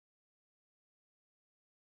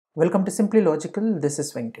Welcome to Simply Logical, this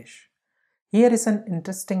is Venkatesh. Here is an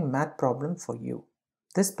interesting math problem for you.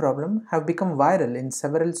 This problem have become viral in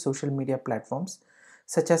several social media platforms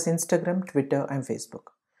such as Instagram, Twitter and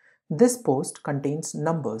Facebook. This post contains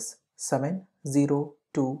numbers 7, 0,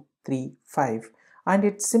 2, 3, 5 and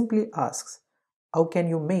it simply asks, how can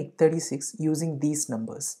you make 36 using these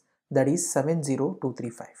numbers, that is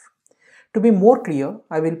 70235. To be more clear,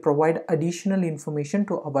 I will provide additional information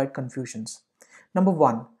to avoid confusions. Number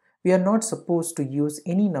 1. We are not supposed to use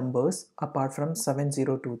any numbers apart from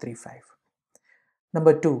 70235.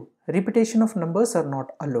 Number 2. Repetition of numbers are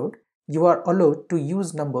not allowed. You are allowed to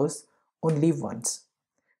use numbers only once.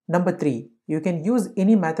 Number 3. You can use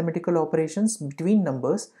any mathematical operations between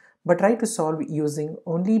numbers but try to solve using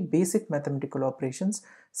only basic mathematical operations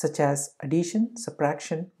such as addition,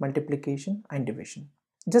 subtraction, multiplication and division.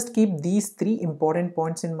 Just keep these 3 important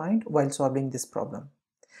points in mind while solving this problem.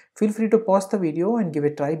 Feel free to pause the video and give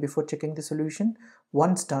it a try before checking the solution.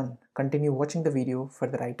 Once done, continue watching the video for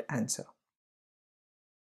the right answer.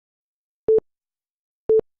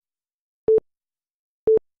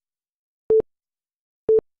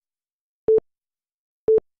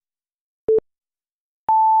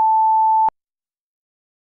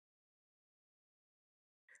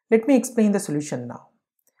 Let me explain the solution now.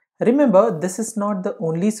 Remember, this is not the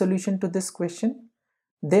only solution to this question.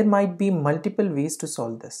 There might be multiple ways to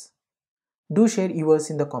solve this. Do share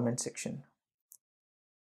yours in the comment section.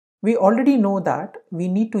 We already know that we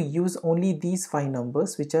need to use only these 5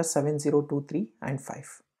 numbers, which are 7023 and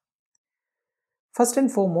 5. First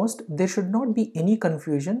and foremost, there should not be any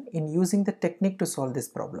confusion in using the technique to solve this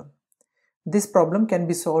problem. This problem can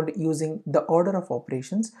be solved using the order of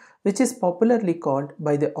operations, which is popularly called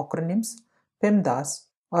by the acronyms PEMDAS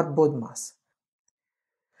or BODMAS.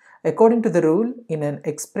 According to the rule, in an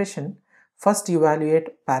expression, first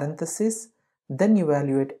evaluate parentheses, then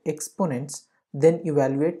evaluate exponents, then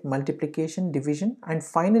evaluate multiplication, division, and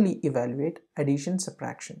finally evaluate addition,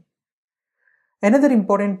 subtraction. Another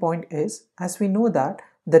important point is, as we know that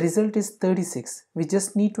the result is 36, we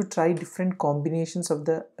just need to try different combinations of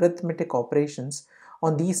the arithmetic operations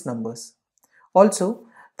on these numbers. Also,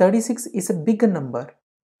 36 is a bigger number.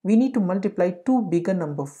 We need to multiply 2 bigger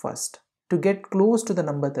numbers first to get close to the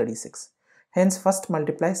number 36. Hence, first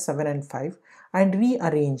multiply 7 and 5 and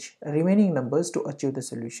rearrange remaining numbers to achieve the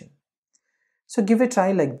solution. So give a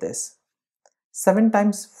try like this. 7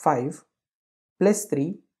 times 5 plus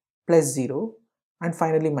 3 plus 0 and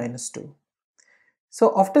finally minus 2.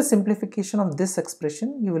 So after simplification of this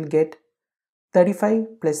expression, you will get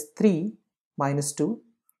 35 plus 3 minus 2.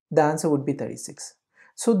 The answer would be 36.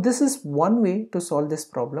 So this is one way to solve this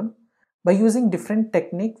problem. By using different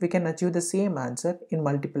technique, we can achieve the same answer in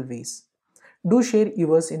multiple ways. Do share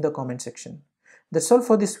yours in the comment section. That's all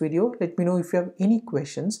for this video. Let me know if you have any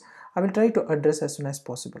questions. I will try to address as soon as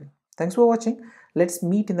possible. Thanks for watching. Let's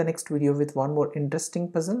meet in the next video with one more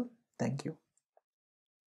interesting puzzle. Thank you.